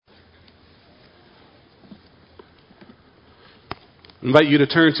I invite you to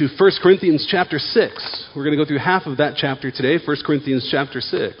turn to 1 Corinthians chapter 6. We're going to go through half of that chapter today, 1 Corinthians chapter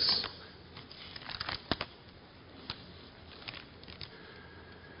 6.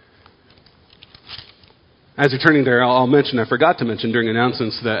 As you're turning there, I'll mention, I forgot to mention during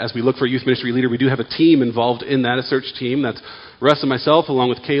announcements that as we look for a youth ministry leader, we do have a team involved in that, a search team. That's Russ and myself, along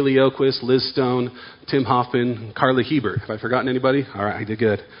with Kaylee Oquist, Liz Stone, Tim Hoffman, Carly Hebert. Have I forgotten anybody? All right, I did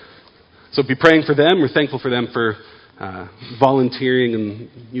good. So be praying for them. We're thankful for them for volunteering and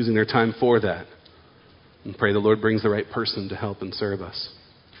using their time for that. And pray the Lord brings the right person to help and serve us.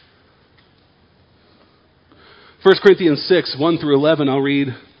 1 Corinthians 6, 1 through 11, I'll read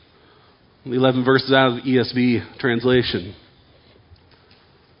the 11 verses out of the ESV translation.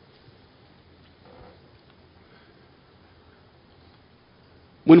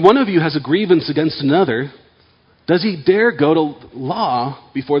 When one of you has a grievance against another, does he dare go to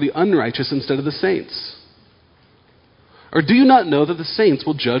law before the unrighteous instead of the saints? Or do you not know that the saints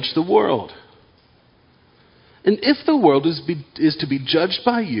will judge the world? And if the world is to be judged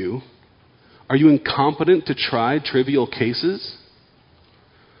by you, are you incompetent to try trivial cases?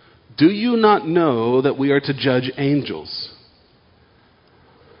 Do you not know that we are to judge angels?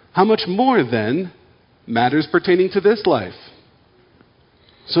 How much more, then, matters pertaining to this life?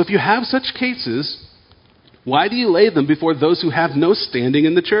 So if you have such cases, why do you lay them before those who have no standing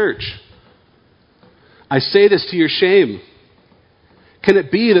in the church? I say this to your shame. Can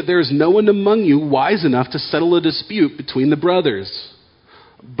it be that there is no one among you wise enough to settle a dispute between the brothers?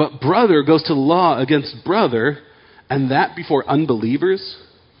 But brother goes to law against brother, and that before unbelievers?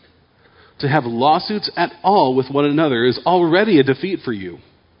 To have lawsuits at all with one another is already a defeat for you.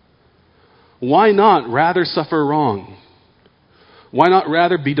 Why not rather suffer wrong? Why not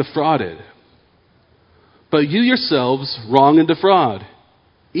rather be defrauded? But you yourselves wrong and defraud,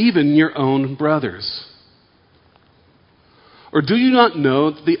 even your own brothers. Or do you not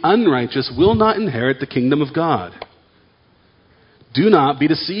know that the unrighteous will not inherit the kingdom of God? Do not be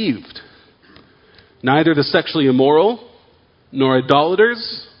deceived. Neither the sexually immoral, nor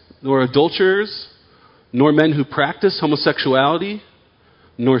idolaters, nor adulterers, nor men who practice homosexuality,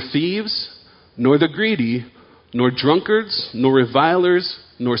 nor thieves, nor the greedy, nor drunkards, nor revilers,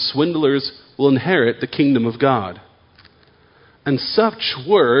 nor swindlers will inherit the kingdom of God. And such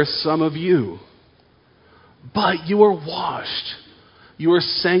were some of you. But you are washed, you are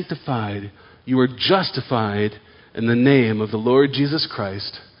sanctified, you are justified in the name of the Lord Jesus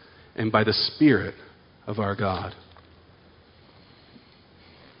Christ and by the Spirit of our God.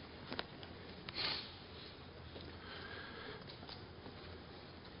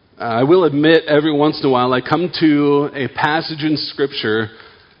 I will admit every once in a while I come to a passage in Scripture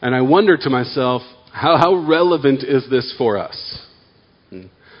and I wonder to myself, how relevant is this for us?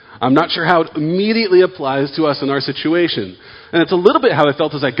 I'm not sure how it immediately applies to us in our situation. And it's a little bit how I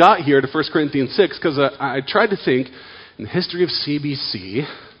felt as I got here to 1 Corinthians 6, because I tried to think, in the history of CBC,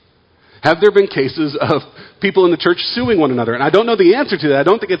 have there been cases of people in the church suing one another? And I don't know the answer to that. I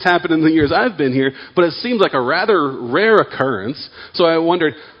don't think it's happened in the years I've been here, but it seems like a rather rare occurrence. So I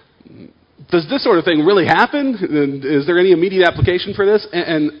wondered, does this sort of thing really happen? Is there any immediate application for this?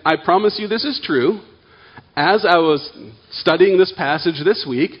 And I promise you this is true. As I was studying this passage this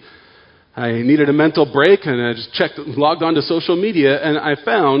week, I needed a mental break and I just logged onto social media, and I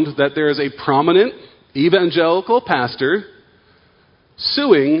found that there is a prominent evangelical pastor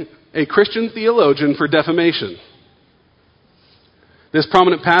suing a Christian theologian for defamation. This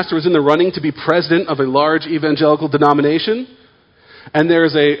prominent pastor was in the running to be president of a large evangelical denomination, and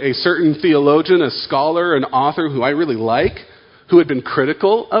there's a certain theologian, a scholar, an author who I really like, who had been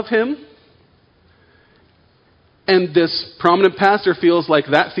critical of him. And this prominent pastor feels like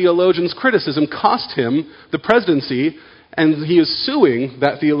that theologian's criticism cost him the presidency, and he is suing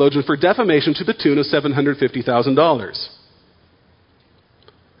that theologian for defamation to the tune of $750,000.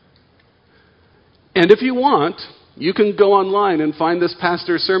 And if you want, you can go online and find this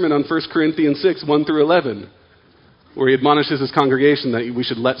pastor's sermon on 1 Corinthians 6, 1 through 11, where he admonishes his congregation that we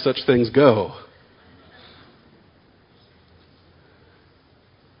should let such things go.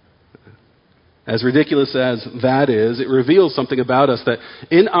 As ridiculous as that is, it reveals something about us, that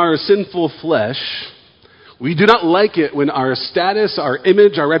in our sinful flesh, we do not like it when our status, our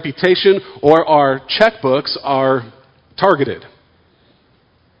image, our reputation, or our checkbooks are targeted.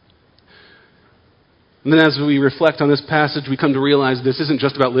 And then as we reflect on this passage, we come to realize this isn't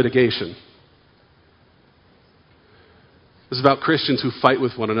just about litigation. This is about Christians who fight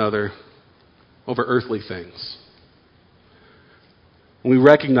with one another over earthly things. We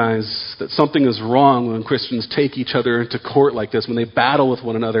recognize that something is wrong when Christians take each other into court like this, when they battle with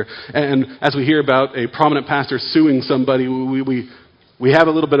one another. And as we hear about a prominent pastor suing somebody, we We have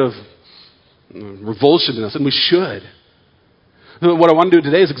a little bit of revulsion in us, and we should. What I want to do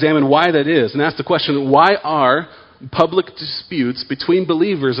today is examine why that is and ask the question, why are public disputes between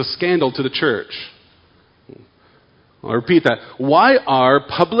believers a scandal to the church? I'll repeat that. Why are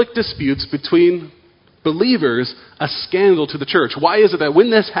public disputes between believers a scandal to the church? Why is it that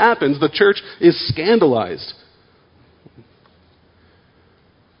when this happens, the church is scandalized?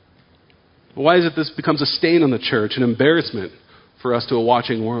 Why is it this becomes a stain on the church, an embarrassment for us to a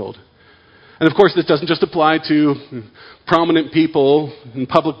watching world? And of course, this doesn't just apply to prominent people in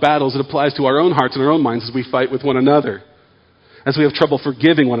public battles. It applies to our own hearts and our own minds as we fight with one another, as we have trouble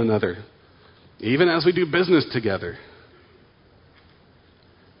forgiving one another, even as we do business together.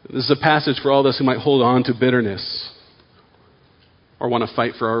 This is a passage for all those who might hold on to bitterness or want to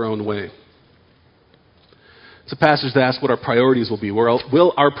fight for our own way. It's a passage that asks what our priorities will be.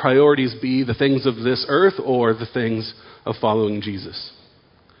 Will our priorities be the things of this earth or the things of following Jesus?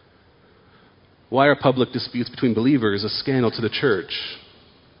 Why are public disputes between believers a scandal to the church?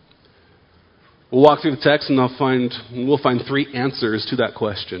 We'll walk through the text and we'll find three answers to that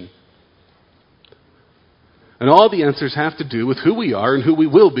question. And all the answers have to do with who we are and who we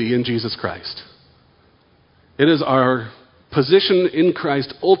will be in Jesus Christ. It is our position in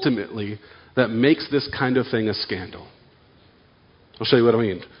Christ ultimately that makes this kind of thing a scandal. I'll show you what I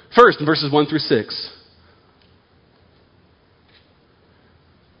mean. First, in verses 1 through 6.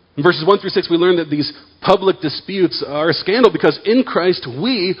 In verses 1 through 6, we learn that these public disputes are a scandal because in Christ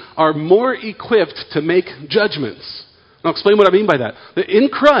we are more equipped to make judgments. I'll explain what I mean by that. That in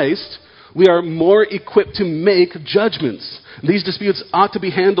Christ, we are more equipped to make judgments. These disputes ought to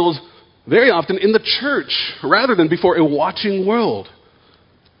be handled very often in the church rather than before a watching world.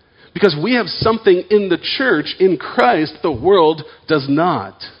 Because we have something in the church, in Christ, the world does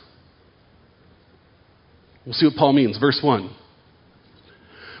not. We'll see what Paul means. Verse 1.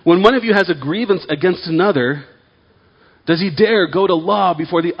 When one of you has a grievance against another, does he dare go to law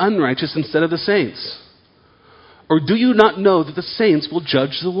before the unrighteous instead of the saints? Or do you not know that the saints will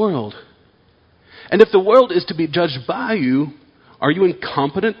judge the world? And if the world is to be judged by you, are you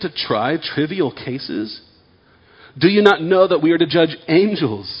incompetent to try trivial cases? Do you not know that we are to judge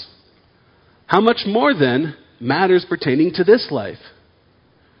angels? How much more then matters pertaining to this life?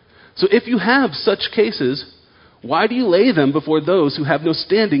 So if you have such cases, why do you lay them before those who have no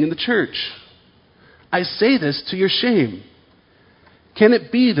standing in the church? I say this to your shame. Can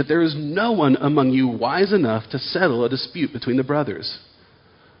it be that there is no one among you wise enough to settle a dispute between the brothers?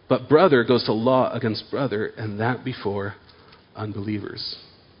 But brother goes to law against brother, and that before unbelievers.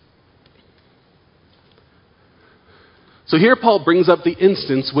 So here Paul brings up the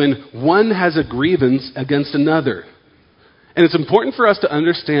instance when one has a grievance against another. And it's important for us to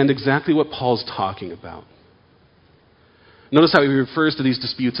understand exactly what Paul's talking about. Notice how he refers to these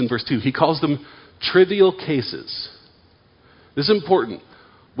disputes in verse 2. He calls them trivial cases. This is important.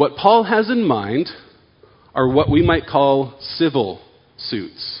 What Paul has in mind are what we might call civil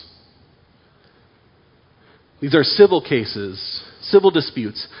suits. These are civil cases, civil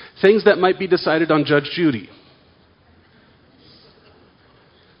disputes, things that might be decided on Judge Judy.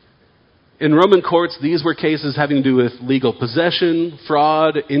 In Roman courts, these were cases having to do with legal possession,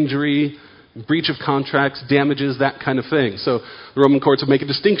 fraud, injury, breach of contracts, damages, that kind of thing. So the Roman courts would make a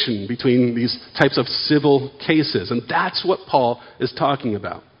distinction between these types of civil cases. And that's what Paul is talking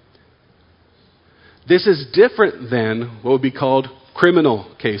about. This is different than what would be called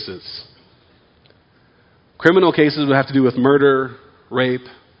criminal cases. Criminal cases would have to do with murder, rape,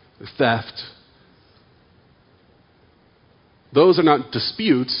 theft. Those are not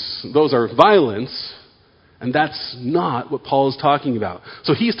disputes. Those are violence. And that's not what Paul is talking about.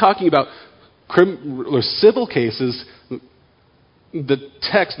 So he's talking about civil cases. The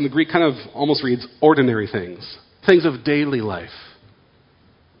text in the Greek kind of almost reads ordinary things. Things of daily life.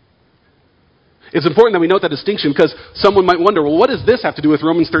 It's important that we note that distinction because someone might wonder, well, what does this have to do with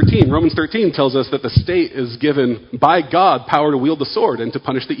Romans 13? Romans 13 tells us that the state is given by God power to wield the sword and to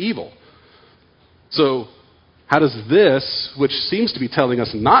punish the evil. So how does this, which seems to be telling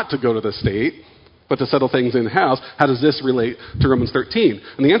us not to go to the state, but to settle things in-house, how does this relate to Romans 13?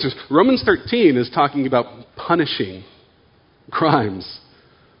 And the answer is, Romans 13 is talking about punishing crimes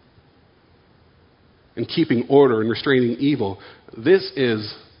and keeping order and restraining evil. This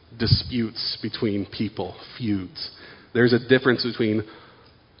is disputes between people, feuds. There's a difference between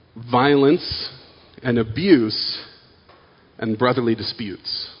violence and abuse and brotherly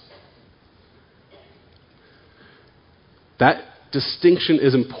disputes. That distinction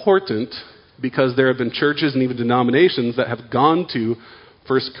is important because there have been churches and even denominations that have gone to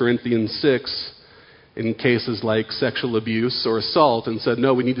 1 Corinthians 6 in cases like sexual abuse or assault and said,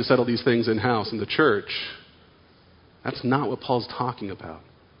 no, we need to settle these things in-house in the church. That's not what Paul's talking about.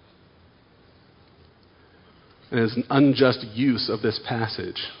 And it's an unjust use of this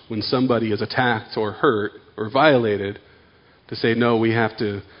passage when somebody is attacked or hurt or violated to say, no, we have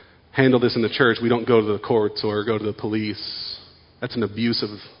to handle this in the church. We don't go to the courts or go to the police. That's an abuse of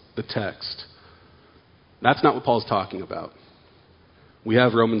the text. That's not what Paul's talking about. We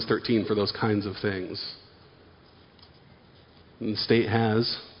have Romans 13 for those kinds of things. And the state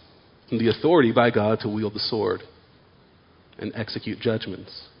has the authority by God to wield the sword and execute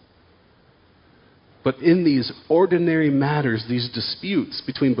judgments. But in these ordinary matters, these disputes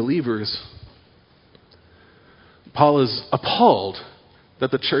between believers, Paul is appalled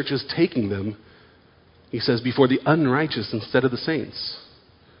that the church is taking them, he says, before the unrighteous instead of the saints.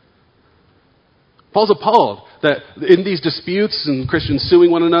 Paul's appalled that in these disputes and Christians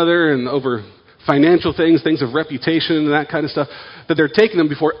suing one another and over financial things, things of reputation and that kind of stuff, that they're taking them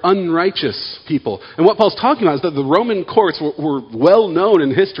before unrighteous people. And what Paul's talking about is that the Roman courts were well known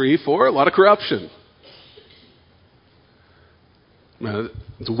in history for a lot of corruption.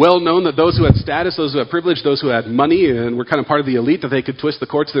 It's well known that those who had status, those who had privilege, those who had money and were kind of part of the elite, that they could twist the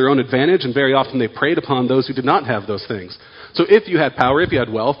courts to their own advantage, and very often they preyed upon those who did not have those things. So if you had power, if you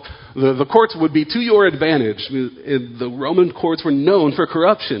had wealth, the courts would be to your advantage. The Roman courts were known for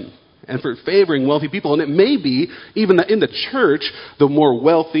corruption and for favoring wealthy people. And it may be even that in the church, the more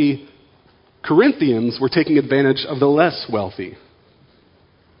wealthy Corinthians were taking advantage of the less wealthy.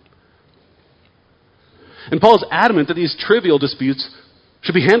 And Paul's adamant that these trivial disputes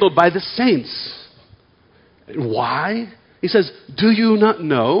should be handled by the saints. Why? He says, do you not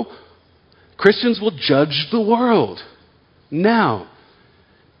know Christians will judge the world? Now,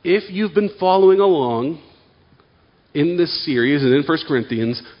 if you've been following along in this series and in 1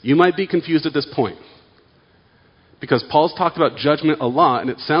 Corinthians, you might be confused at this point. Because Paul's talked about judgment a lot, and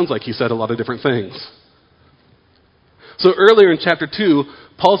it sounds like he said a lot of different things. So earlier in chapter 2,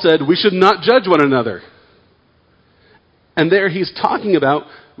 Paul said we should not judge one another. And there he's talking about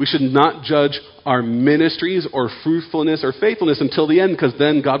we should not judge our ministries or fruitfulness or faithfulness until the end, because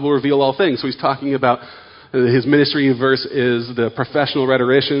then God will reveal all things. So he's talking about his ministry verse is the professional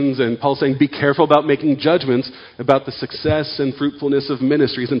rhetoricians, and Paul's saying be careful about making judgments about the success and fruitfulness of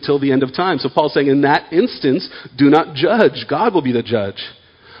ministries until the end of time. So Paul's saying in that instance, do not judge. God will be the judge.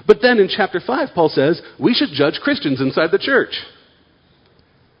 But then in chapter 5, Paul says we should judge Christians inside the church.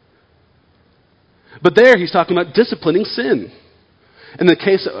 But there he's talking about disciplining sin. In the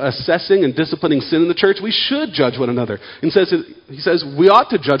case of assessing and disciplining sin in the church, we should judge one another. He says we ought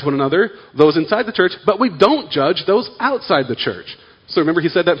to judge one another, those inside the church, but we don't judge those outside the church. So remember he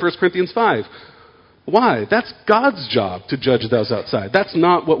said that in 1 Corinthians 5. Why? That's God's job to judge those outside. That's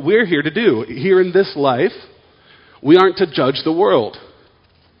not what we're here to do. Here in this life, we aren't to judge the world.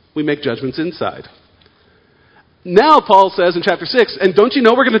 We make judgments inside. Now Paul says in chapter 6, and don't you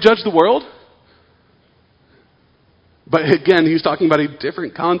know we're going to judge the world? But again, he's talking about a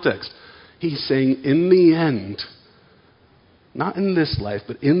different context. He's saying in the end, not in this life,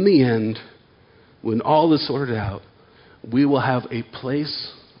 but in the end, when all is sorted out, we will have a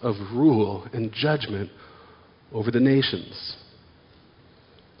place of rule and judgment over the nations.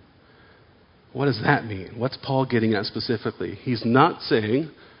 What does that mean? What's Paul getting at specifically? He's not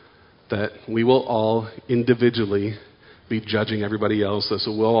saying that we will all individually be judging everybody else.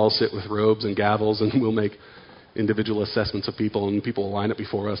 So we'll all sit with robes and gavels and we'll make individual assessments of people, and people will line up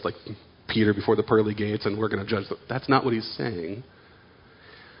before us like Peter before the pearly gates, and we're going to judge them. That's not what he's saying.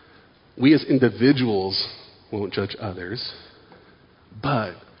 We as individuals won't judge others,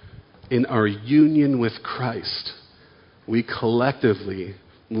 but in our union with Christ, we collectively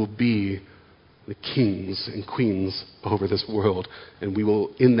will be the kings and queens over this world, and we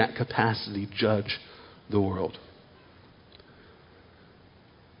will, in that capacity, judge the world.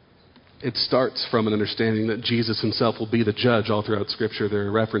 It starts from an understanding that Jesus himself will be the judge. All throughout Scripture, there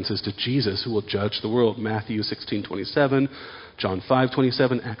are references to Jesus who will judge the world. Matthew 16:27, John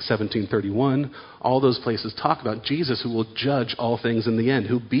 5:27, Acts 17:31. All those places talk about Jesus who will judge all things in the end,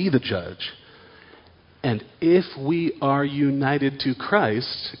 who'll be the judge. And if we are united to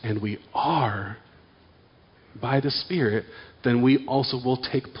Christ, and we are by the Spirit, then we also will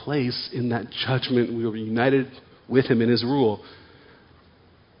take place in that judgment. We will be united with him in his rule.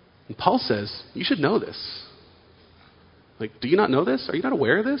 And Paul says, you should know this. Like, do you not know this? Are you not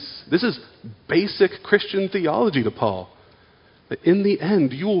aware of this? This is basic Christian theology to Paul. That in the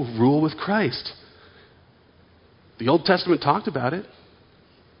end, you will rule with Christ. The Old Testament talked about it.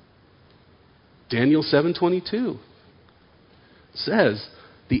 Daniel 7:22 says,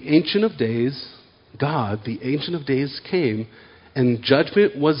 the Ancient of Days God, the Ancient of Days, came, and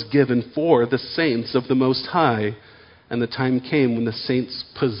judgment was given for the saints of the Most High, and the time came when the saints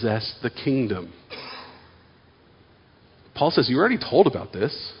possessed the kingdom. Paul says, you already told about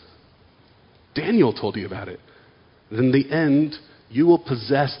this. Daniel told you about it. In the end, you will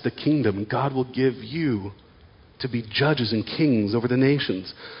possess the kingdom. God will give you to be judges and kings over the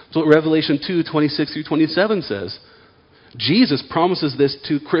nations. That's what Revelation 2:26 through 27 says. Jesus promises this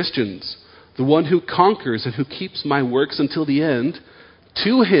to Christians. The one who conquers and who keeps my works until the end,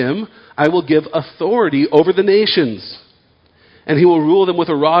 to him I will give authority over the nations. And he will rule them with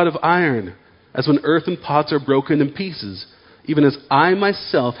a rod of iron, as when earthen pots are broken in pieces, even as I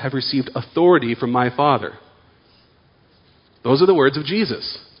myself have received authority from my Father. Those are the words of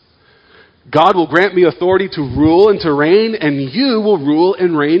Jesus. God will grant me authority to rule and to reign, and you will rule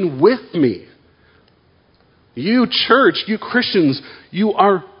and reign with me. You church, you Christians, you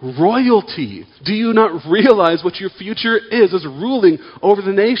are royalty. Do you not realize what your future is as ruling over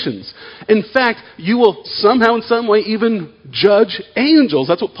the nations? In fact, you will somehow in some way even judge angels.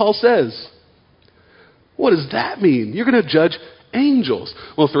 That's what Paul says. What does that mean? You're going to judge angels.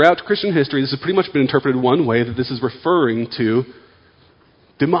 Well, throughout Christian history, this has pretty much been interpreted one way, that this is referring to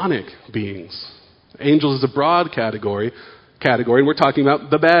demonic beings. Angels is a broad category, and we're talking about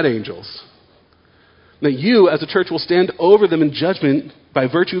the bad angels. Now you, as a church, will stand over them in judgment by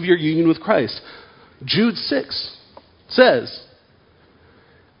virtue of your union with Christ. Jude 6 says,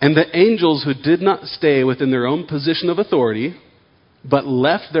 and the angels who did not stay within their own position of authority, but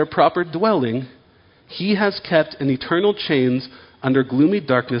left their proper dwelling, he has kept in eternal chains under gloomy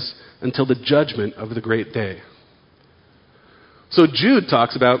darkness until the judgment of the great day. So Jude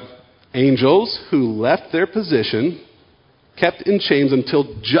talks about angels who left their position, kept in chains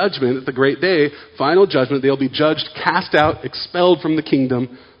until judgment at the great day, final judgment. They'll be judged, cast out, expelled from the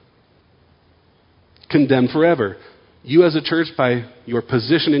kingdom, condemned forever. You as a church, by your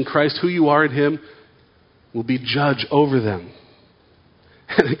position in Christ, who you are in him, will be judge over them.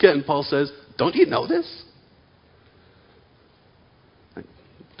 And again, Paul says, don't you know this?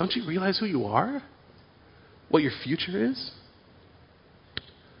 Don't you realize who you are? What your future is?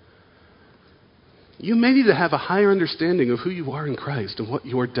 You may need to have a higher understanding of who you are in Christ and what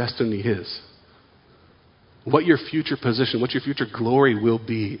your destiny is. What your future position, what your future glory will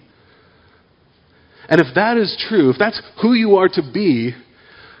be. And if that is true, if that's who you are to be,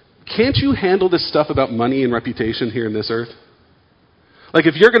 can't you handle this stuff about money and reputation here in this earth? Like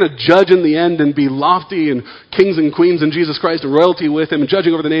if you're going to judge in the end and be lofty and kings and queens in Jesus Christ and royalty with him and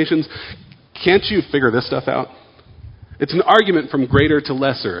judging over the nations, can't you figure this stuff out? It's an argument from greater to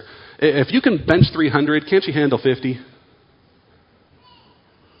lesser. If you can bench 300, can't you handle 50?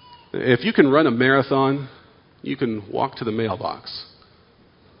 If you can run a marathon, you can walk to the mailbox.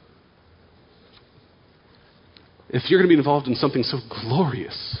 If you're going to be involved in something so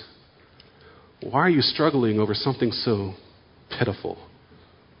glorious, why are you struggling over something so pitiful,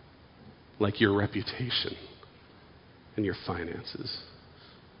 like your reputation and your finances?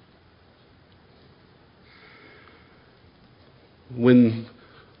 When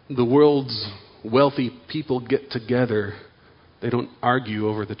the world's wealthy people get together, they don't argue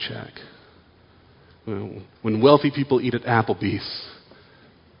over the check. When wealthy people eat at Applebee's,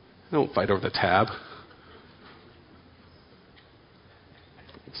 they don't fight over the tab.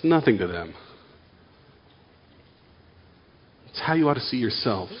 It's nothing to them. It's how you ought to see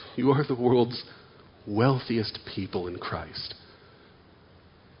yourself. You are the world's wealthiest people in Christ.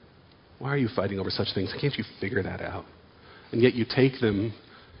 Why are you fighting over such things? Can't you figure that out? And yet you take them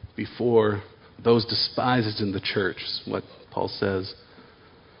before those despised in the church, is what Paul says.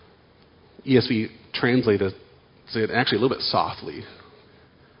 ESV translated it actually a little bit softly.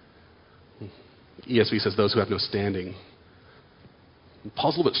 ESV says those who have no standing.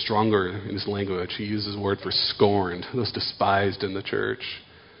 Paul's a little bit stronger in his language. He uses the word for scorned, those despised in the church.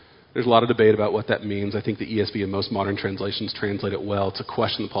 There's a lot of debate about what that means. I think the ESV and most modern translations translate it well. It's a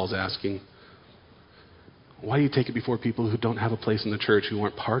question that Paul's asking. Why do you take it before people who don't have a place in the church, who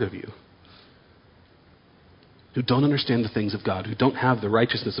aren't part of you? Who don't understand the things of God, who don't have the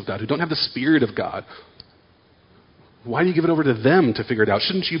righteousness of God, who don't have the Spirit of God? Why do you give it over to them to figure it out?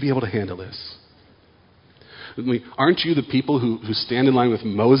 Shouldn't you be able to handle this? Aren't you the people who stand in line with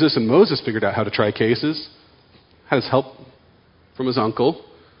Moses? And Moses figured out how to try cases. Had his help from his uncle.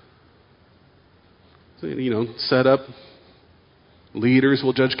 So, set up leaders who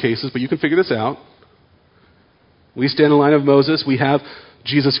will judge cases, but you can figure this out. We stand in the line of Moses. We have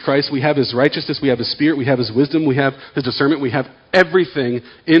Jesus Christ. We have his righteousness. We have his Spirit. We have his wisdom. We have his discernment. We have everything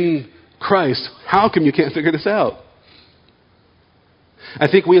in Christ. How come you can't figure this out? I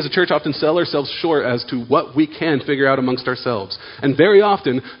think we as a church often sell ourselves short as to what we can figure out amongst ourselves. And very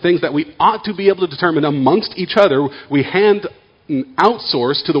often, things that we ought to be able to determine amongst each other, we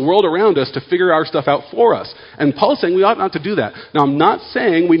outsource to the world around us to figure our stuff out for us. And Paul's saying we ought not to do that. Now, I'm not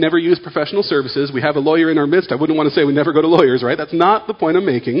saying we never use professional services. We have a lawyer in our midst. I wouldn't want to say we never go to lawyers, right? That's not the point I'm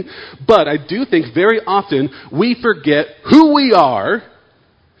making. But I do think very often we forget who we are,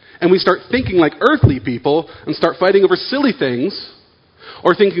 and we start thinking like earthly people and start fighting over silly things,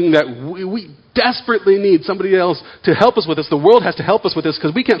 or thinking that we desperately need somebody else to help us with this. The world has to help us with this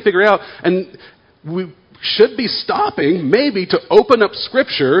because we can't figure it out. And we should be stopping maybe to open up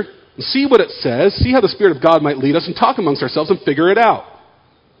Scripture and see what it says, see how the Spirit of God might lead us, and talk amongst ourselves and figure it out.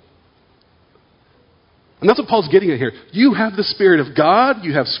 And that's what Paul's getting at here. You have the Spirit of God,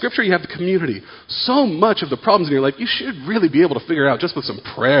 you have Scripture, you have the community. So much of the problems in your life you should really be able to figure out just with some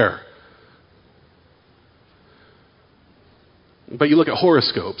prayer. But you look at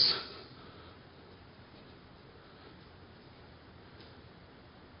horoscopes.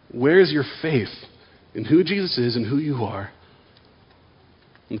 Where's your faith in who Jesus is and who you are?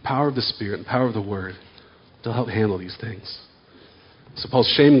 And the power of the Spirit and the power of the Word to help handle these things. So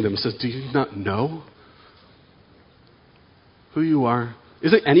Paul's shaming them and says, do you not know who you are?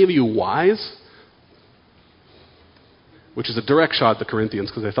 Isn't any of you wise? Which is a direct shot at the Corinthians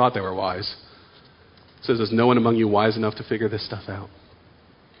because they thought they were wise. It says, is no one among you wise enough to figure this stuff out?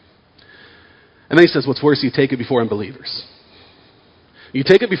 And then he says, what's worse, you take it before unbelievers. You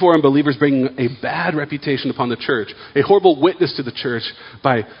take it before unbelievers, bringing a bad reputation upon the church, a horrible witness to the church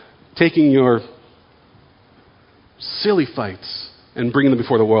by taking your silly fights and bringing them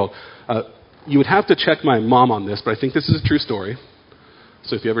before the world. You would have to check my mom on this, but I think this is a true story.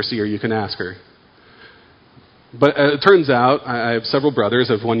 So if you ever see her, you can ask her. But it turns out I have several brothers.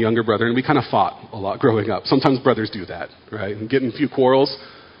 I have one younger brother, and we kind of fought a lot growing up. Sometimes brothers do that, right? And get in a few quarrels.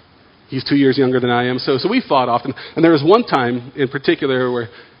 He's 2 years younger than I am, so we fought often. And there was one time in particular where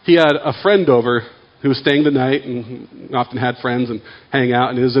he had a friend over who was staying the night, and often had friends and hang out,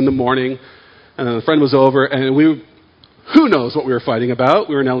 and it was in the morning. And then the friend was over, and who knows what we were fighting about.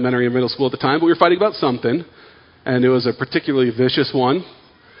 We were in elementary and middle school at the time, but we were fighting about something. And it was a particularly vicious one.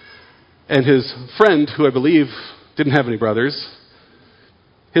 And his friend, who I believe didn't have any brothers,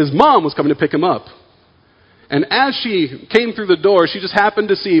 his mom was coming to pick him up. And as she came through the door, she just happened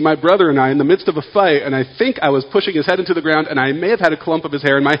to see my brother and I in the midst of a fight, and I think I was pushing his head into the ground, and I may have had a clump of his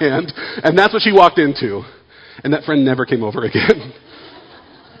hair in my hand, and that's what she walked into. And that friend never came over again.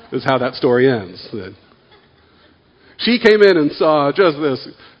 This is how that story ends. She came in and saw just this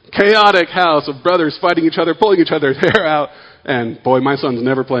chaotic house of brothers fighting each other, pulling each other's hair out, and boy, my son's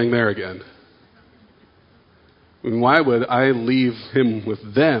never playing there again. I mean, why would I leave him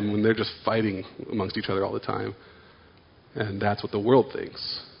with them when they're just fighting amongst each other all the time? And that's what the world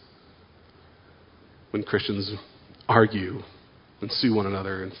thinks. When Christians argue and sue one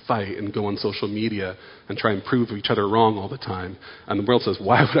another and fight and go on social media and try and prove each other wrong all the time. And the world says,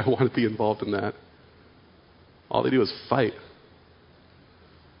 why would I want to be involved in that? All they do is fight.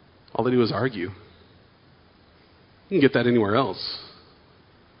 All they do is argue. You can get that anywhere else.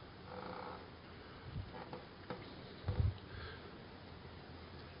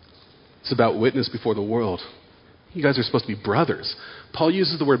 It's about witness before the world. You guys are supposed to be brothers. Paul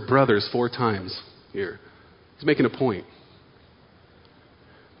uses the word brothers 4 times here. He's making a point.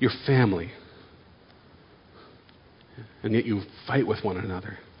 You're family. And yet you fight with one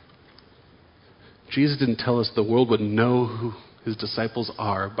another. Jesus didn't tell us the world would know who his disciples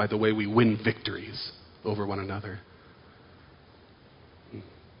are by the way we win victories over one another.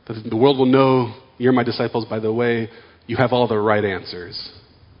 The world will know you're my disciples by the way you have all the right answers.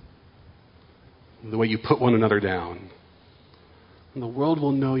 The way you put one another down. And the world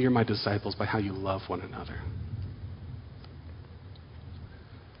will know you're my disciples by how you love one another.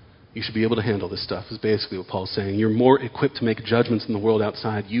 You should be able to handle this stuff, is basically what Paul's saying. You're more equipped to make judgments than the world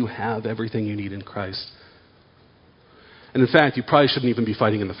outside. You have everything you need in Christ. And in fact, you probably shouldn't even be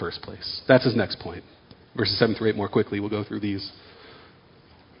fighting in the first place. That's his next point. Verses 7 through 8 more quickly. We'll go through these.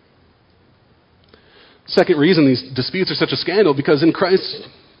 Second reason these disputes are such a scandal, because in Christ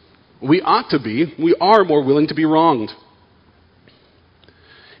we are more willing to be wronged.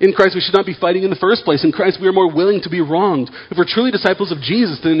 In Christ, we should not be fighting in the first place. In Christ, we are more willing to be wronged. If we're truly disciples of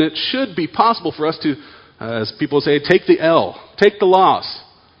Jesus, then it should be possible for us to, as people say, take the L, take the loss,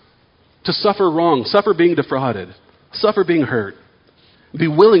 to suffer wrong, suffer being defrauded, suffer being hurt, be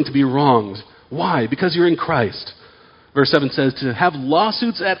willing to be wronged. Why? Because you're in Christ. Verse 7 says, to have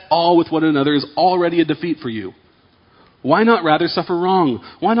lawsuits at all with one another is already a defeat for you. Why not rather suffer wrong?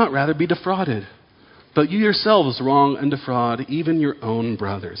 Why not rather be defrauded? but you yourselves wrong and defraud even your own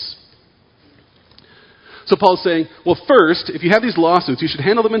brothers. So Paul's saying, well, first, if you have these lawsuits, you should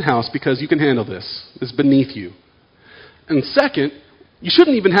handle them in-house because you can handle this. It's beneath you. And second, you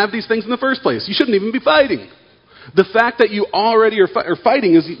shouldn't even have these things in the first place. You shouldn't even be fighting. The fact that you already are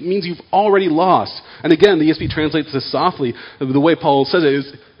fighting means you've already lost. And again, the ESV translates this softly. The way Paul says it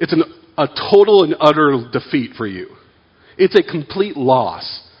is, it's a total and utter defeat for you. It's a complete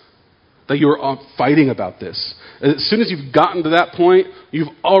loss that you're fighting about this. As soon as you've gotten to that point, you've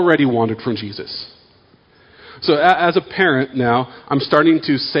already wandered from Jesus. So as a parent now, I'm starting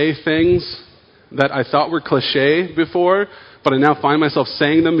to say things that I thought were cliche before, but I now find myself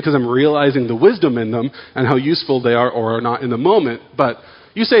saying them because I'm realizing the wisdom in them and how useful they are or are not in the moment. But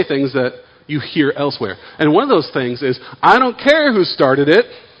you say things that you hear elsewhere. And one of those things is, I don't care who started it.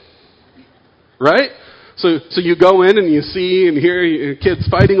 Right? So you go in and you see and hear your kids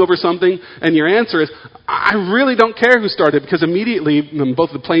fighting over something, and your answer is, I really don't care who started, because immediately both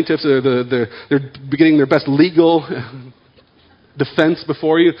the plaintiffs, they're beginning their best legal defense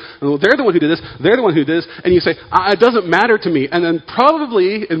before you. They're the one who did this. They're the one who did this. And you say, it doesn't matter to me. And then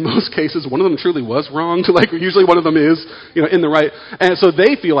probably, in most cases, one of them truly was wrong. Like usually one of them is, in the right. And so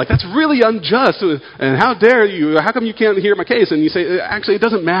they feel like, that's really unjust. And how dare you? How come you can't hear my case? And you say, actually, it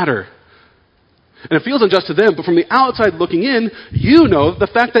doesn't matter. And it feels unjust to them, but from the outside looking in, you know the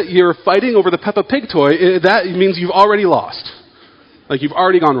fact that you're fighting over the Peppa Pig toy, that means you've already lost. Like you've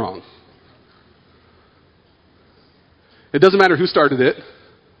already gone wrong. It doesn't matter who started it.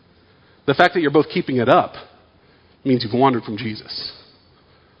 The fact that you're both keeping it up means you've wandered from Jesus.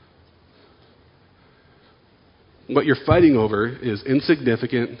 What you're fighting over is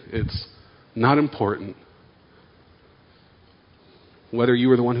insignificant. It's not important. Whether you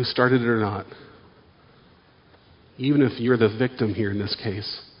were the one who started it or not. Even if you're the victim here in this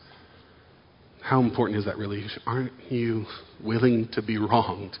case, how important is that really? Aren't you willing to be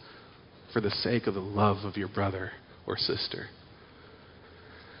wronged for the sake of the love of your brother or sister?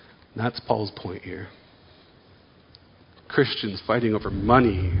 That's Paul's point here. Christians fighting over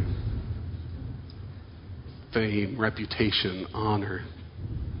money, fame, reputation, honor,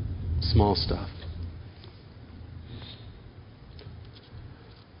 small stuff.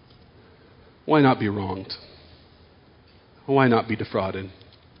 Why not be wronged? Why not be defrauded?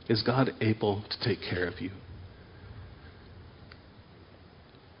 Is God able to take care of you?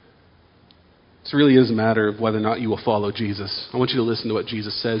 This really is a matter of whether or not you will follow Jesus. I want you to listen to what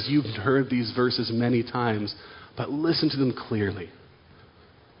Jesus says. You've heard these verses many times, but listen to them clearly.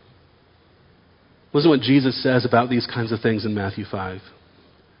 Listen to what Jesus says about these kinds of things in Matthew 5.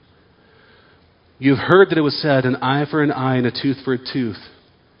 You've heard that it was said, an eye for an eye and a tooth for a tooth.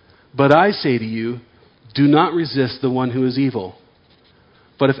 But I say to you, do not resist the one who is evil.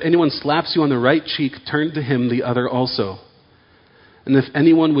 But if anyone slaps you on the right cheek, turn to him the other also. And if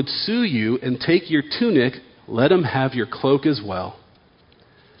anyone would sue you and take your tunic, let him have your cloak as well.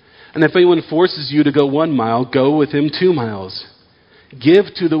 And if anyone forces you to go 1 mile, go with him 2 miles. Give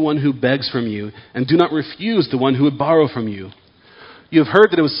to the one who begs from you, and do not refuse the one who would borrow from you. You have heard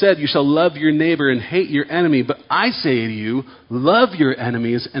that it was said, you shall love your neighbor and hate your enemy. But I say to you, love your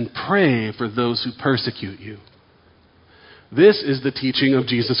enemies and pray for those who persecute you. This is the teaching of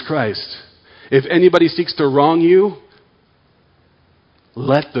Jesus Christ. If anybody seeks to wrong you,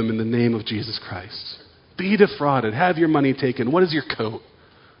 let them in the name of Jesus Christ. Be defrauded. Have your money taken. What is your coat?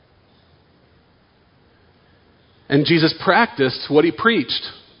 And Jesus practiced what he preached.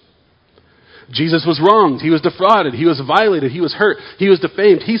 Jesus was wronged. He was defrauded. He was violated. He was hurt. He was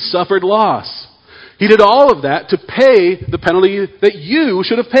defamed. He suffered loss. He did all of that to pay the penalty that you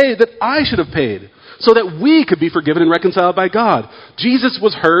should have paid, that I should have paid, so that we could be forgiven and reconciled by God. Jesus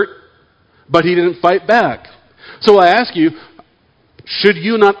was hurt, but he didn't fight back. So I ask you, should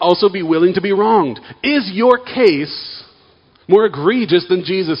you not also be willing to be wronged? Is your case more egregious than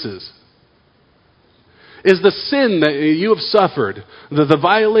Jesus's? Is the sin that you have suffered, the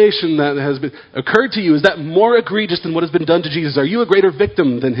violation that has occurred to you, is that more egregious than what has been done to Jesus? Are you a greater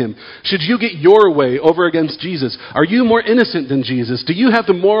victim than him? Should you get your way over against Jesus? Are you more innocent than Jesus? Do you have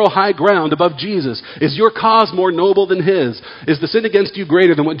the moral high ground above Jesus? Is your cause more noble than his? Is the sin against you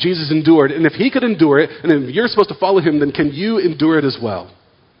greater than what Jesus endured? And if he could endure it, and if you're supposed to follow him, then can you endure it as well?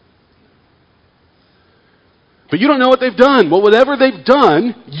 But you don't know what they've done. Well, whatever they've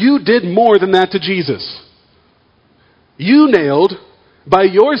done, you did more than that to Jesus. You nailed, by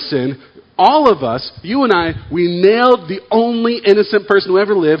your sin, all of us, you and I, we nailed the only innocent person who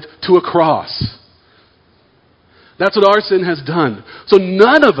ever lived to a cross. That's what our sin has done. So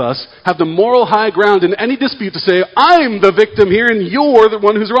none of us have the moral high ground in any dispute to say, I'm the victim here and you're the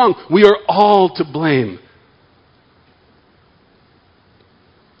one who's wrong. We are all to blame.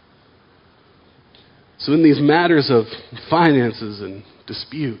 So in these matters of finances and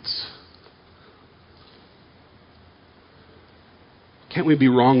disputes, can't we be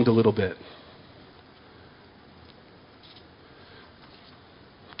wronged a little bit?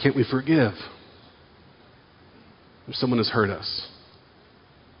 Can't we forgive if someone has hurt us?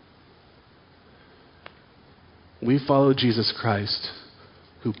 We follow Jesus Christ,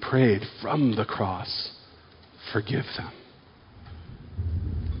 who prayed from the cross, forgive them.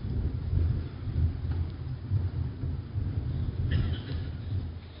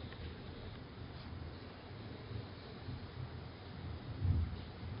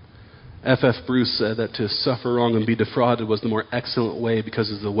 F.F. Bruce said that to suffer wrong and be defrauded was the more excellent way because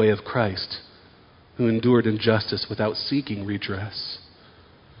it is the way of Christ, who endured injustice without seeking redress.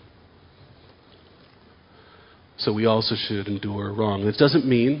 So we also should endure wrong. It doesn't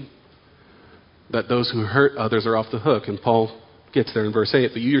mean that those who hurt others are off the hook. And Paul gets there in verse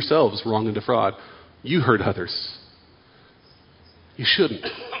 8, but you yourselves wrong and defraud. You hurt others. You shouldn't.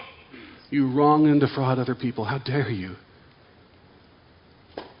 You wrong and defraud other people. How dare you?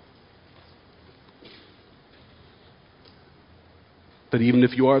 But even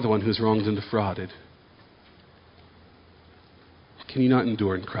if you are the one who's wronged and defrauded, can you not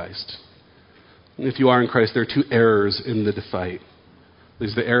endure in Christ? And if you are in Christ, there are two errors in the fight.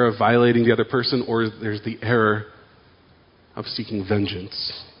 There's the error of violating the other person, or there's the error of seeking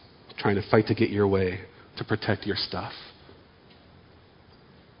vengeance, trying to fight to get your way, to protect your stuff.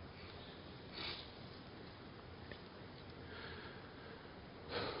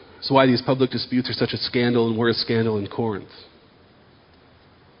 So why these public disputes are such a scandal, and were a scandal in Corinth?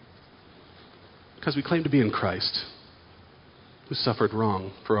 Because we claim to be in Christ, who suffered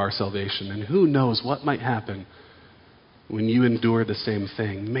wrong for our salvation. And who knows what might happen when you endure the same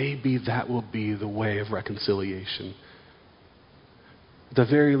thing. Maybe that will be the way of reconciliation. At the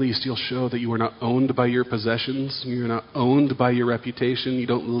very least, you'll show that you are not owned by your possessions. You're not owned by your reputation. You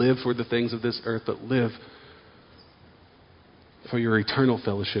don't live for the things of this earth, but live for your eternal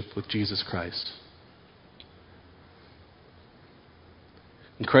fellowship with Jesus Christ.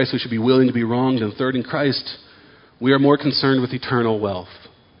 In Christ, we should be willing to be wronged. And third, in Christ, we are more concerned with eternal wealth.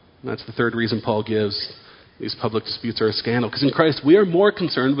 And that's the third reason Paul gives these public disputes are a scandal. Because in Christ, we are more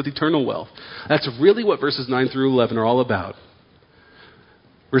concerned with eternal wealth. That's really what verses 9 through 11 are all about.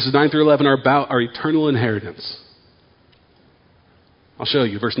 Verses 9 through 11 are about our eternal inheritance. I'll show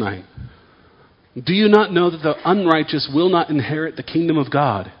you. Verse 9. Do you not know that the unrighteous will not inherit the kingdom of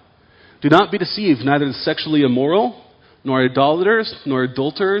God? Do not be deceived, neither the sexually immoral, nor idolaters, nor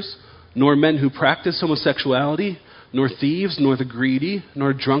adulterers, nor men who practice homosexuality, nor thieves, nor the greedy,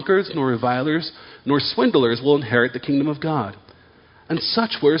 nor drunkards, nor revilers, nor swindlers will inherit the kingdom of God. And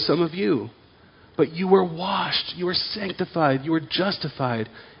such were some of you. But you were washed, you were sanctified, you were justified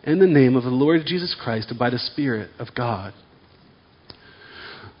in the name of the Lord Jesus Christ and by the Spirit of God.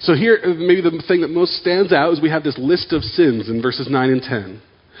 So here, maybe the thing that most stands out is we have this list of sins in verses 9 and 10.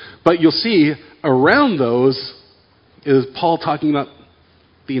 But you'll see around those is Paul talking about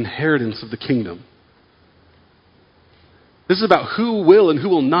the inheritance of the kingdom. This is about who will and who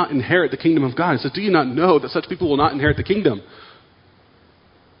will not inherit the kingdom of God. He says, do you not know that such people will not inherit the kingdom?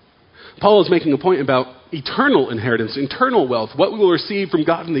 Paul is making a point about eternal inheritance, eternal wealth, what we will receive from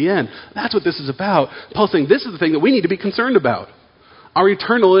God in the end. That's what this is about. Paul's saying this is the thing that we need to be concerned about. Our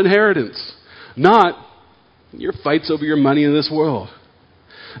eternal inheritance. Not your fights over your money in this world.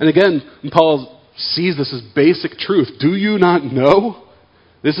 And again, Paul sees this as basic truth. Do you not know?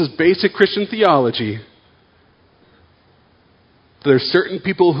 This is basic Christian theology. There are certain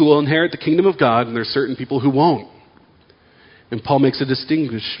people who will inherit the kingdom of God, and there are certain people who won't. And Paul makes a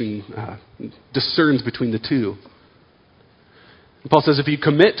distinguishing, discerns between the two. And Paul says if you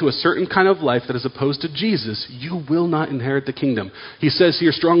commit to a certain kind of life that is opposed to Jesus, you will not inherit the kingdom. He says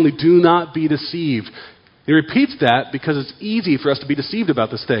here strongly, do not be deceived. He repeats that because it's easy for us to be deceived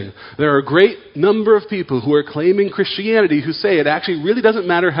about this thing. There are a great number of people who are claiming Christianity who say it actually really doesn't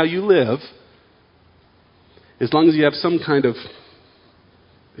matter how you live as long as you have some kind of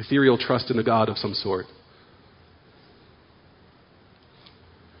ethereal trust in a God of some sort.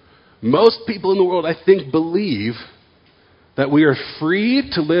 Most people in the world, I think, believe that we are free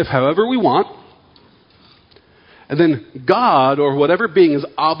to live however we want, and then God or whatever being is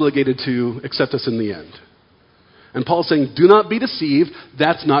obligated to accept us in the end. And Paul's saying, do not be deceived.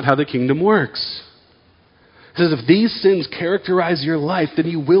 That's not how the kingdom works. He says, if these sins characterize your life, then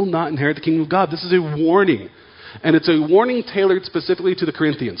you will not inherit the kingdom of God. This is a warning. And it's a warning tailored specifically to the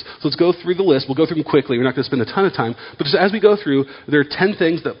Corinthians. So let's go through the list. We'll go through them quickly. We're not going to spend a ton of time. But just as we go through, there are 10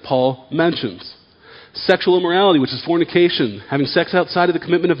 things that Paul mentions. Sexual immorality, which is fornication, having sex outside of the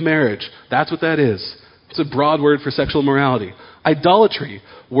commitment of marriage. That's what that is. It's a broad word for sexual immorality. Idolatry,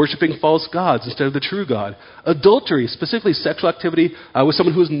 worshiping false gods instead of the true God. Adultery, specifically sexual activity with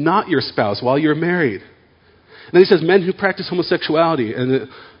someone who is not your spouse while you're married. And then he says men who practice homosexuality. And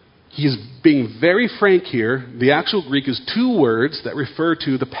he's being very frank here. The actual Greek is 2 words that refer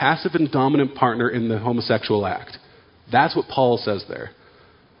to the passive and dominant partner in the homosexual act. That's what Paul says there.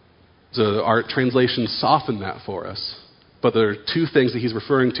 So our translations soften that for us. But there are 2 things that he's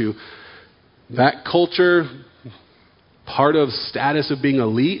referring to. That culture, part of status of being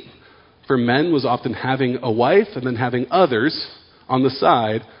elite for men was often having a wife and then having others on the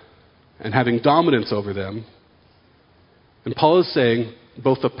side and having dominance over them. And Paul is saying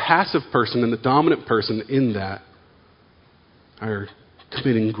both the passive person and the dominant person in that are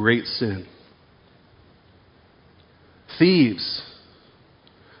committing great sin. Thieves,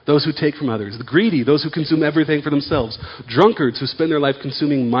 those who take from others. The greedy, those who consume everything for themselves. Drunkards who spend their life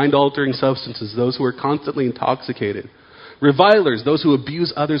consuming mind-altering substances, those who are constantly intoxicated. Revilers, those who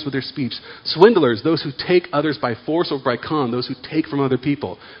abuse others with their speech. Swindlers, those who take others by force or by con, those who take from other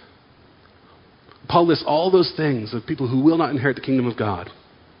people. Paul lists all those things of people who will not inherit the kingdom of God.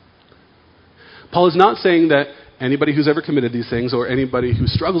 Paul is not saying that anybody who's ever committed these things or anybody who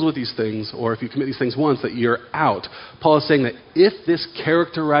struggles with these things or if you commit these things once that you're out. Paul is saying that if this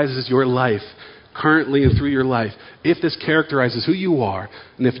characterizes your life currently and through your life, if this characterizes who you are,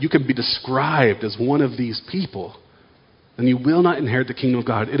 and if you can be described as one of these people, then you will not inherit the kingdom of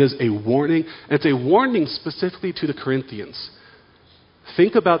God. It is a warning, and it's a warning specifically to the Corinthians.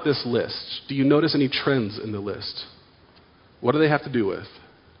 Think about this list. Do you notice any trends in the list? What do they have to do with?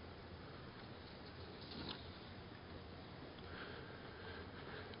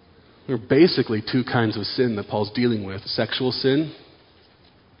 There are basically 2 kinds of sin that Paul's dealing with. Sexual sin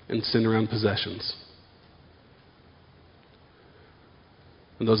and sin around possessions.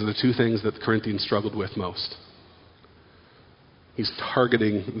 And those are the 2 things that the Corinthians struggled with most. He's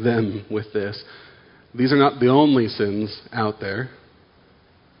targeting them with this. These are not the only sins out there,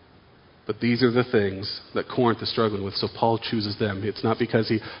 but these are the things that Corinth is struggling with, so Paul chooses them. It's not because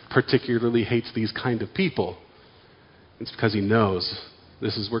he particularly hates these kind of people. It's because he knows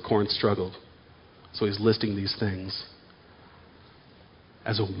this is where Corinth struggled. So he's listing these things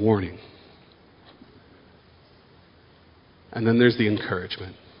as a warning. And then there's the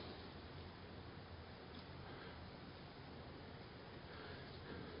encouragement.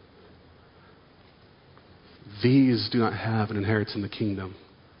 These do not have an inheritance in the kingdom,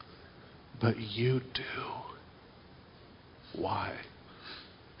 but you do. Why?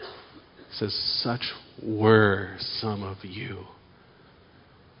 It says, such were some of you.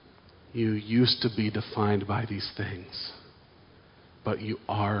 You used to be defined by these things, but you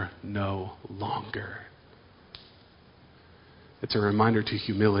are no longer. It's a reminder to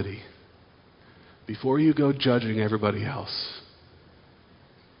humility. Before you go judging everybody else,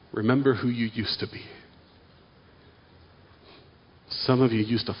 remember who you used to be. Some of you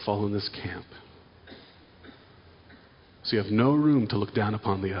used to fall in this camp. So you have no room to look down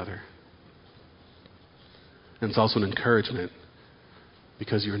upon the other. And it's also an encouragement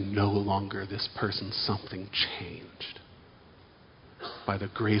because you're no longer this person. Something changed. By the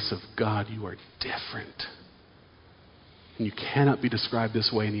grace of God, you are different. And you cannot be described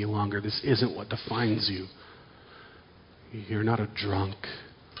this way any longer. This isn't what defines you. You're not a drunk.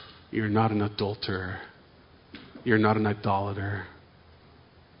 You're not an adulterer. You're not an idolater.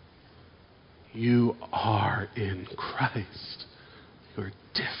 You are in Christ. You are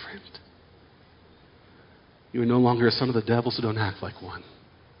different. You are no longer a son of the devil, so don't act like one.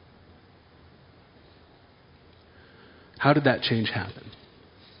 How did that change happen?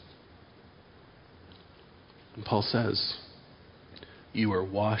 And Paul says, you are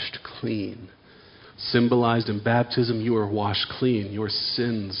washed clean. Symbolized in baptism, you are washed clean. Your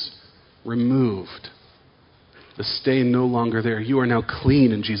sins removed. The stain no longer there. You are now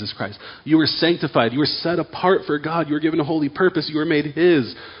clean in Jesus Christ. You are sanctified. You are set apart for God. You are given a holy purpose. You are made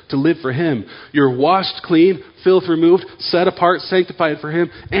His to live for Him. You're washed clean, filth removed, set apart, sanctified for Him,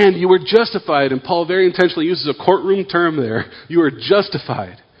 and you were justified. And Paul very intentionally uses a courtroom term there. You are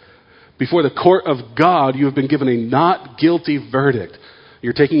justified. Before the court of God, you have been given a not guilty verdict.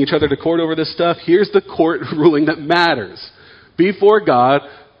 You're taking each other to court over this stuff. Here's the court ruling that matters. Before God,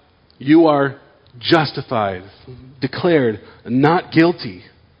 you are justified, declared not guilty,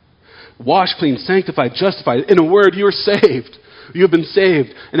 washed clean, sanctified, justified. In a word, you are saved. You have been saved.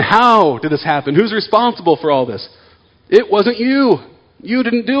 And how did this happen? Who's responsible for all this? It wasn't you. You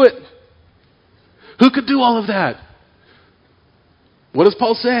didn't do it. Who could do all of that? What does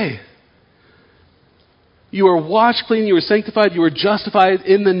Paul say? You are washed clean, you are sanctified, you are justified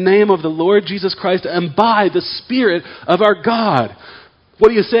in the name of the Lord Jesus Christ and by the Spirit of our God.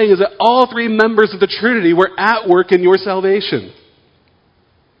 What he is saying is that all three members of the Trinity were at work in your salvation.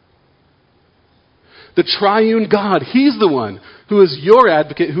 The triune God, He's the one who is your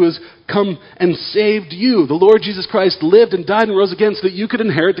advocate, who has come and saved you. The Lord Jesus Christ lived and died and rose again so that you could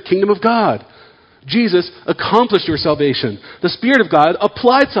inherit the kingdom of God. Jesus accomplished your salvation. The Spirit of God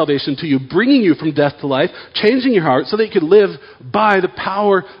applied salvation to you, bringing you from death to life, changing your heart so that you could live by the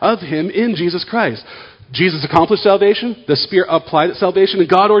power of Him in Jesus Christ. Jesus accomplished salvation, the Spirit applied salvation, and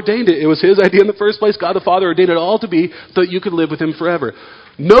God ordained it. It was His idea in the first place. God the Father ordained it all to be so that you could live with Him forever.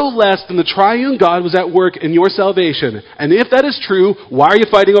 No less than the triune God was at work in your salvation. And if that is true, why are you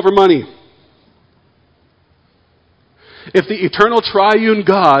fighting over money? If the eternal triune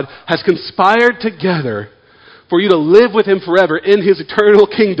God has conspired together for you to live with Him forever in His eternal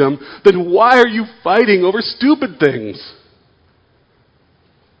kingdom, then why are you fighting over stupid things?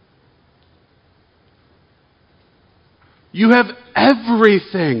 You have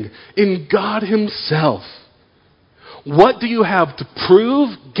everything in God Himself. What do you have to prove,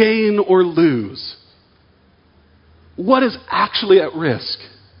 gain, or lose? What is actually at risk?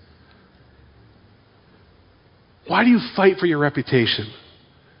 Why do you fight for your reputation?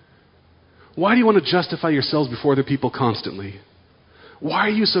 Why do you want to justify yourselves before other people constantly? Why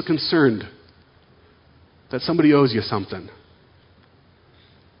are you so concerned that somebody owes you something?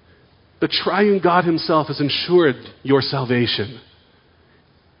 The triune God Himself has ensured your salvation.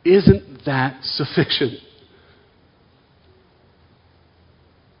 Isn't that sufficient?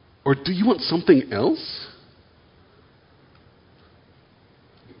 Or do you want something else?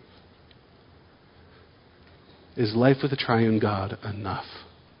 Is life with the triune God enough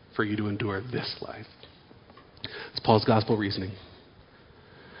for you to endure this life? It's Paul's gospel reasoning.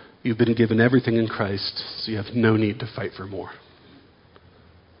 You've been given everything in Christ, so you have no need to fight for more.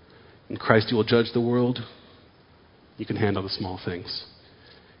 In Christ you will judge the world. You can handle the small things.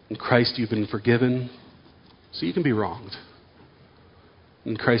 In Christ you've been forgiven, so you can be wronged.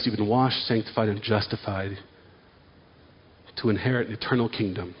 In Christ you've been washed, sanctified, and justified to inherit an eternal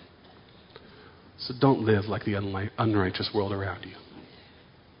kingdom. So don't live like the unrighteous world around you.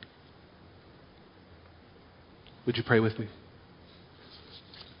 Would you pray with me?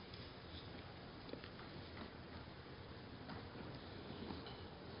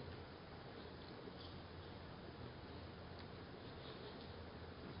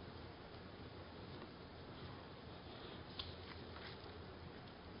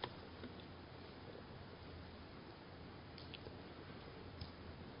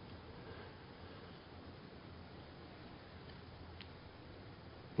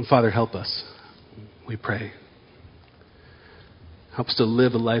 And Father, help us, we pray. Help us to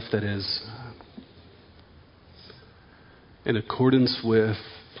live a life that is in accordance with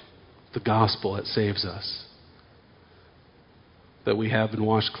the gospel that saves us. That we have been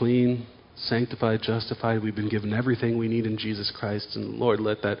washed clean, sanctified, justified. We've been given everything we need in Jesus Christ. And Lord,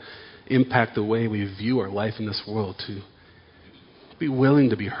 let that impact the way we view our life in this world, to be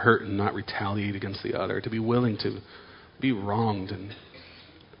willing to be hurt and not retaliate against the other, to be willing to be wronged and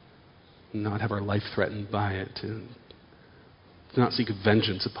not have our life threatened by it, to not seek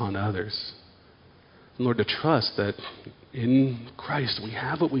vengeance upon others. And Lord, to trust that in Christ we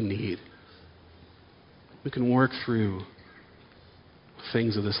have what we need. We can work through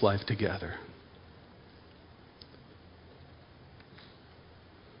things of this life together.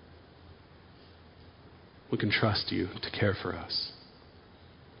 We can trust you to care for us.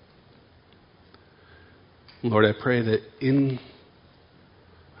 Lord, I pray that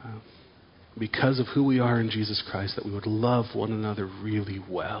because of who we are in Jesus Christ, that we would love one another really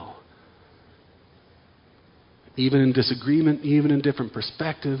well. Even in disagreement, even in different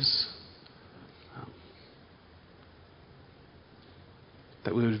perspectives.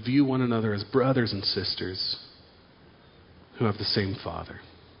 That we would view one another as brothers and sisters who have the same Father.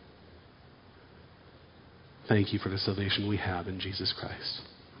 Thank you for the salvation we have in Jesus Christ.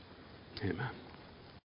 Amen.